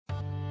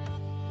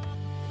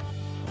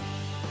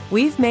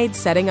We've made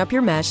setting up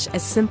your mesh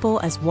as simple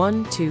as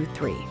 1, 2,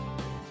 3.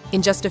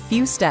 In just a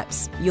few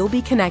steps, you'll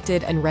be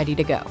connected and ready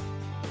to go.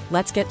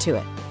 Let's get to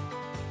it.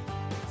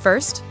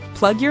 First,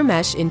 plug your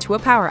mesh into a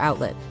power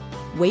outlet.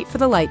 Wait for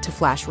the light to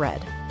flash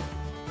red.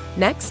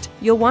 Next,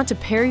 you'll want to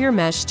pair your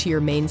mesh to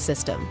your main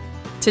system.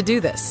 To do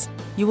this,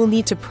 you will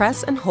need to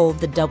press and hold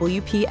the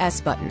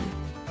WPS button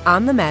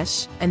on the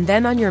mesh and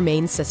then on your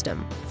main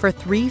system for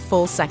 3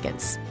 full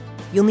seconds.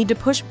 You'll need to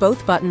push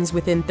both buttons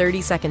within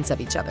 30 seconds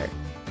of each other.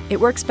 It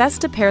works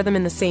best to pair them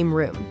in the same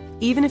room,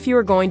 even if you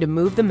are going to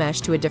move the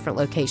mesh to a different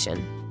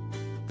location.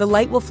 The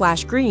light will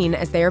flash green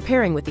as they are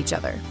pairing with each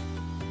other.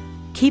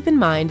 Keep in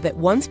mind that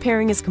once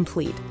pairing is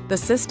complete, the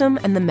system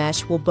and the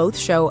mesh will both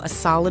show a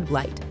solid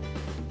light.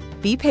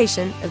 Be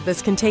patient, as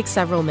this can take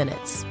several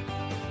minutes.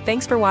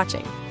 Thanks for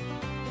watching.